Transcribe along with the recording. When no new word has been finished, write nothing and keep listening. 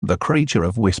The Creature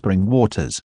of Whispering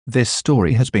Waters. This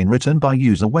story has been written by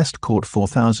user Westcourt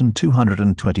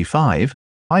 4225.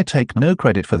 I take no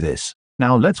credit for this.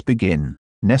 Now let's begin.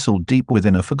 Nestled deep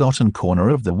within a forgotten corner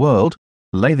of the world,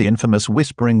 lay the infamous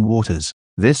Whispering Waters.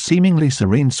 This seemingly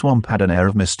serene swamp had an air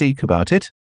of mystique about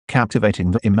it,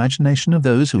 captivating the imagination of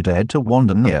those who dared to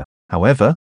wander near.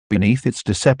 However, beneath its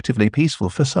deceptively peaceful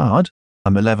facade,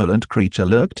 a malevolent creature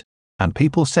lurked, and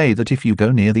people say that if you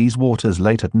go near these waters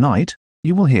late at night,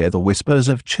 you will hear the whispers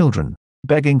of children,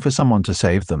 begging for someone to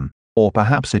save them. Or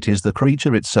perhaps it is the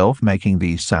creature itself making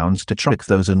these sounds to trick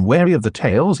those unwary of the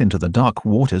tales into the dark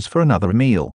waters for another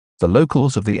meal. The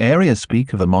locals of the area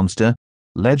speak of a monster,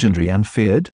 legendary and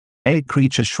feared, a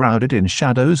creature shrouded in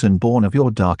shadows and born of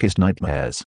your darkest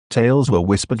nightmares. Tales were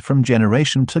whispered from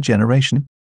generation to generation,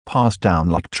 passed down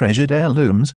like treasured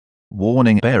heirlooms,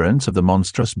 warning parents of the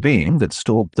monstrous being that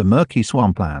stalked the murky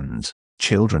swamplands.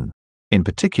 Children, in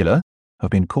particular, have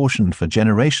been cautioned for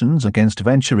generations against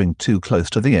venturing too close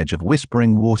to the edge of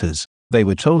Whispering Waters. They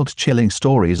were told chilling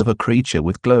stories of a creature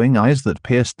with glowing eyes that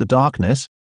pierced the darkness,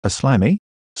 a slimy,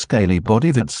 scaly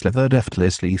body that slithered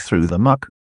effortlessly through the muck,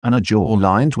 and a jaw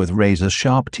lined with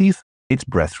razor-sharp teeth, its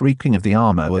breath reeking of the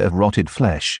armor of rotted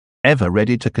flesh, ever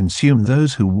ready to consume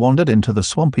those who wandered into the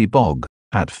swampy bog.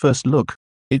 At first look,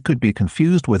 it could be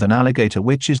confused with an alligator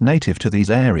which is native to these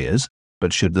areas,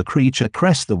 but should the creature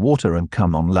crest the water and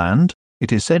come on land,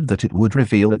 it is said that it would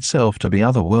reveal itself to be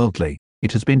otherworldly.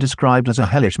 It has been described as a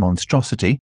hellish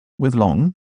monstrosity, with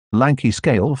long, lanky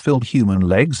scale-filled human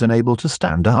legs and able to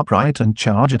stand upright and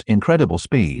charge at incredible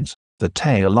speeds. The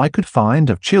tale I could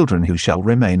find of children who shall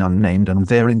remain unnamed and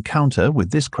their encounter with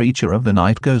this creature of the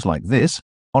night goes like this.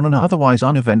 On an otherwise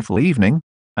uneventful evening,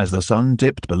 as the sun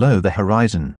dipped below the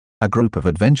horizon, a group of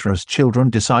adventurous children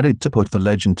decided to put the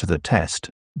legend to the test.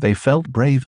 They felt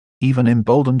brave, even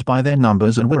emboldened by their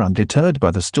numbers, and were undeterred by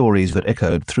the stories that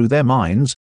echoed through their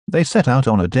minds. They set out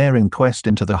on a daring quest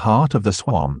into the heart of the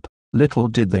swamp. Little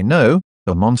did they know,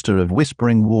 the monster of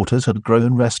Whispering Waters had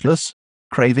grown restless,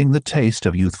 craving the taste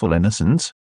of youthful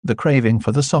innocence. The craving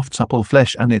for the soft supple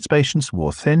flesh and its patience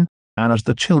wore thin, and as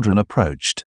the children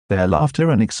approached, their laughter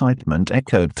and excitement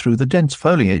echoed through the dense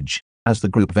foliage. As the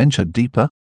group ventured deeper,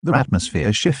 the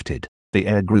atmosphere shifted. The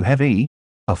air grew heavy,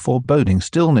 a foreboding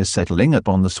stillness settling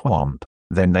upon the swamp.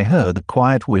 Then they heard the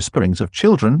quiet whisperings of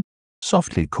children,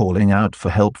 softly calling out for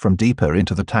help from deeper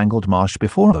into the tangled marsh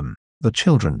before them. The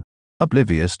children,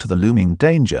 oblivious to the looming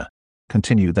danger,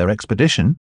 continued their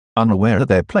expedition, unaware that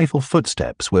their playful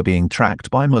footsteps were being tracked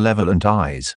by malevolent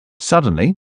eyes.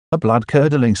 Suddenly, a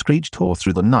blood-curdling screech tore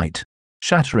through the night,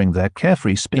 shattering their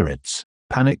carefree spirits.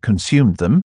 Panic consumed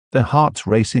them, their hearts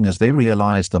racing as they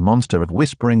realized the monster of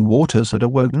Whispering Waters had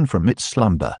awoken from its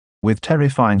slumber. With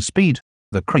terrifying speed,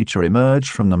 the creature emerged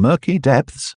from the murky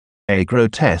depths, a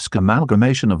grotesque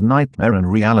amalgamation of nightmare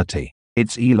and reality.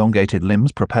 Its elongated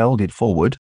limbs propelled it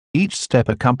forward, each step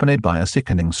accompanied by a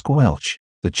sickening squelch.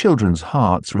 The children's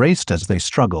hearts raced as they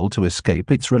struggled to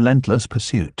escape its relentless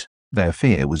pursuit. Their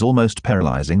fear was almost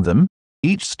paralyzing them.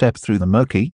 Each step through the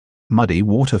murky, muddy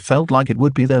water felt like it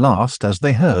would be their last as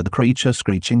they heard the creature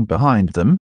screeching behind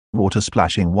them, water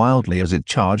splashing wildly as it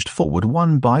charged forward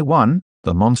one by one.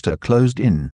 The monster closed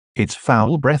in, its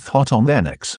foul breath hot on their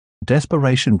necks.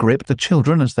 Desperation gripped the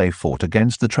children as they fought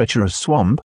against the treacherous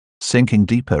swamp, sinking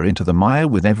deeper into the mire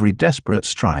with every desperate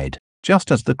stride. Just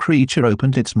as the creature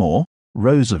opened its maw,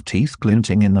 rows of teeth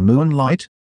glinting in the moonlight,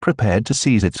 prepared to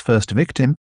seize its first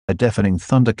victim, a deafening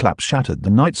thunderclap shattered the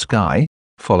night sky,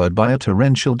 followed by a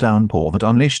torrential downpour that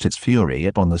unleashed its fury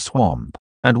upon the swamp.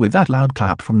 And with that loud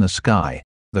clap from the sky,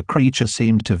 the creature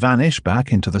seemed to vanish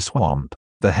back into the swamp.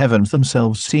 The heavens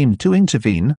themselves seemed to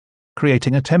intervene,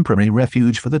 creating a temporary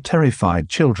refuge for the terrified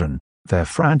children. Their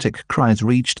frantic cries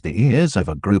reached the ears of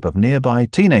a group of nearby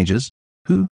teenagers,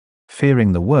 who,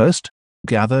 fearing the worst,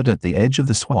 gathered at the edge of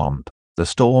the swamp. The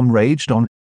storm raged on,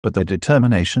 but their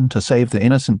determination to save the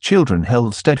innocent children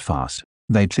held steadfast.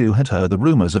 They too had heard the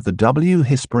rumors of the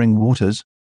Whispering Waters,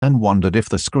 and wondered if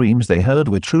the screams they heard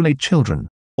were truly children,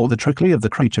 or the trickery of the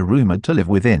creature rumored to live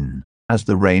within. As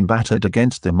the rain battered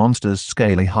against the monster's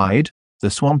scaly hide, the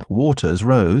swamp waters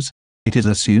rose. It is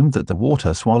assumed that the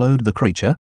water swallowed the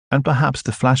creature, and perhaps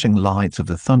the flashing lights of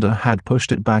the thunder had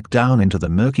pushed it back down into the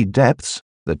murky depths.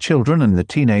 The children and the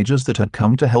teenagers that had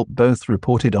come to help both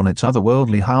reported on its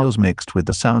otherworldly howls mixed with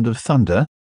the sound of thunder,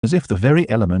 as if the very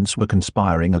elements were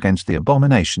conspiring against the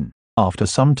abomination. After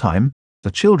some time,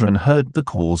 the children heard the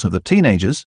calls of the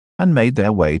teenagers, and made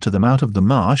their way to them out of the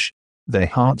marsh, their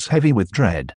hearts heavy with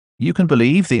dread. You can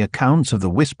believe the accounts of the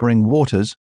Whispering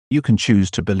Waters. You can choose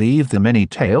to believe the many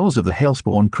tales of the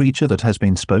hellspawn creature that has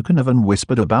been spoken of and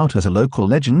whispered about as a local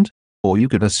legend, or you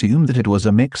could assume that it was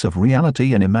a mix of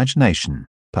reality and imagination,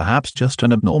 perhaps just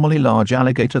an abnormally large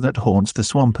alligator that haunts the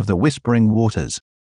swamp of the Whispering Waters.